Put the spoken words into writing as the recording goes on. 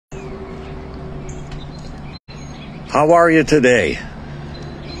How are you today?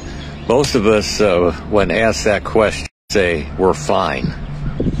 Most of us, when asked that question, say we're fine.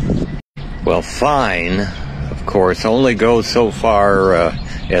 Well, fine, of course, only goes so far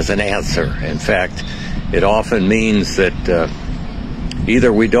as an answer. In fact, it often means that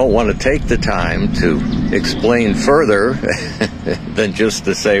either we don't want to take the time to explain further than just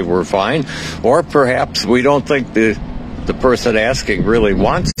to say we're fine, or perhaps we don't think the person asking really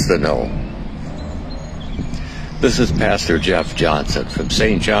wants to know. This is Pastor Jeff Johnson from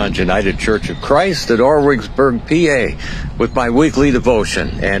St. John's United Church of Christ at Orwigsburg, PA, with my weekly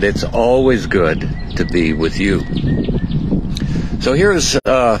devotion, and it's always good to be with you. So here's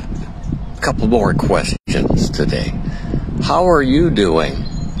a couple more questions today. How are you doing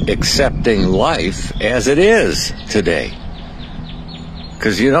accepting life as it is today?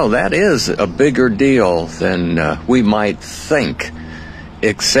 Because, that is a bigger deal than we might think,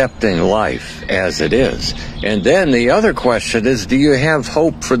 accepting life as it is. And then the other question is, do you have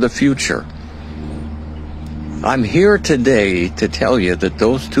hope for the future? I'm here today to tell you that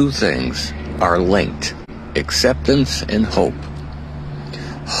those two things are linked, acceptance and hope.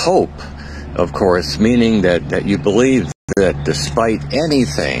 Hope, of course, meaning that you believe that despite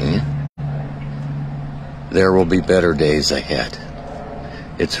anything, there will be better days ahead.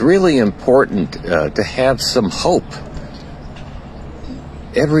 It's really important to have some hope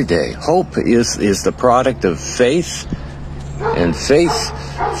every day. Hope is the product of faith, and faith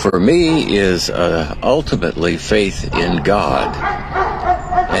for me is ultimately faith in God.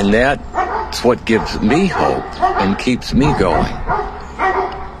 And that's what gives me hope and keeps me going.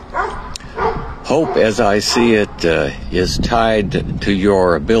 Hope, as I see it, is tied to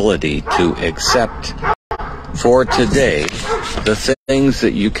your ability to accept for today the things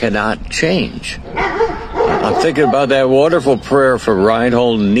that you cannot change. I'm thinking about that wonderful prayer from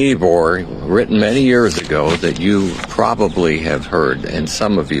Reinhold Niebuhr, written many years ago, that you probably have heard, and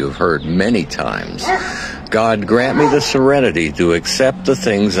some of you have heard many times. God, grant me the serenity to accept the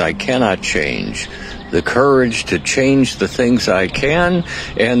things I cannot change, the courage to change the things I can,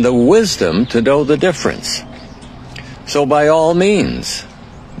 and the wisdom to know the difference. So by all means,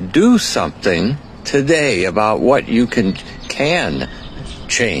 do something today about what you can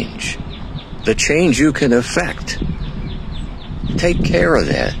change, the change you can affect. Take care of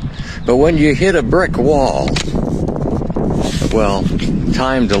that. But when you hit a brick wall, well,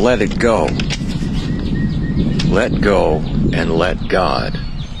 time to let it go. Let go and let God.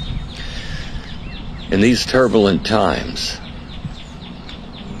 In these turbulent times,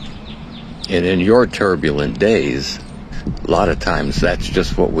 and in your turbulent days, a lot of times that's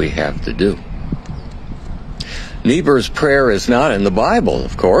just what we have to do. Niebuhr's prayer is not in the Bible,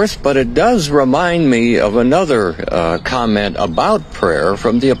 of course, but it does remind me of another comment about prayer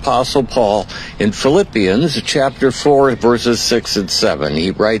from the Apostle Paul in Philippians chapter 4, verses 6 and 7. He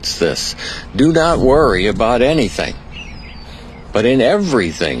writes this: "Do not worry about anything, but in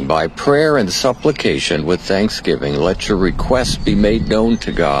everything, by prayer and supplication with thanksgiving, let your requests be made known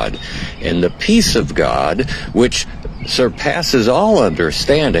to God. And the peace of God, which surpasses all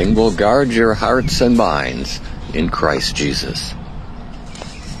understanding, will guard your hearts and minds in Christ Jesus."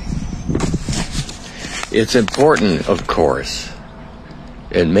 It's important, of course,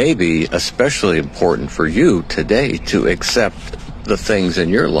 and maybe especially important for you today, to accept the things in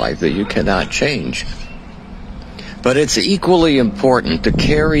your life that you cannot change. But it's equally important to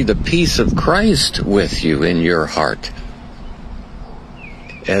carry the peace of Christ with you in your heart.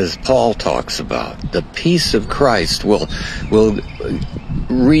 As Paul talks about, the peace of Christ will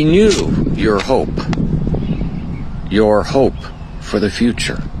renew your hope for the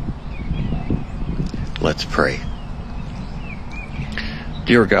future. Let's pray.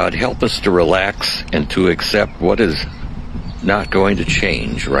 Dear God, help us to relax and to accept what is not going to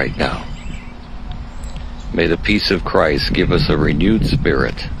change right now. May the peace of Christ give us a renewed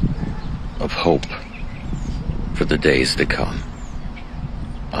spirit of hope for the days to come.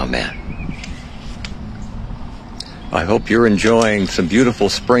 Amen. I hope you're enjoying some beautiful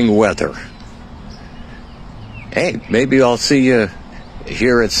spring weather. Hey, maybe I'll see you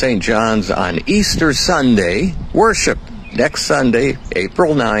here at St. John's on Easter Sunday worship next Sunday,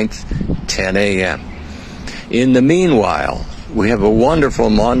 April 9th, 10 a.m. In the meanwhile, we have a wonderful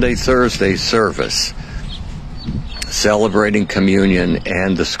Maundy Thursday service celebrating communion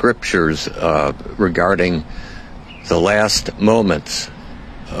and the scriptures regarding the last moments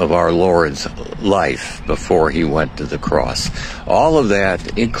of our Lord's life before he went to the cross. All of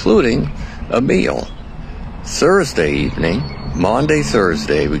that, including a meal. Thursday evening, Maundy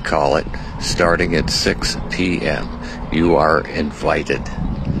Thursday we call it, starting at 6 p.m. You are invited.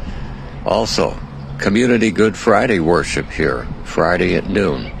 Also, Community Good Friday worship here, Friday at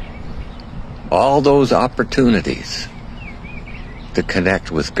noon. All those opportunities to connect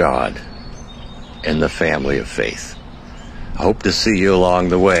with God and the family of faith. I hope to see you along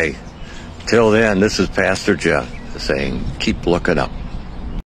the way. Till then, this is Pastor Jeff saying, keep looking up.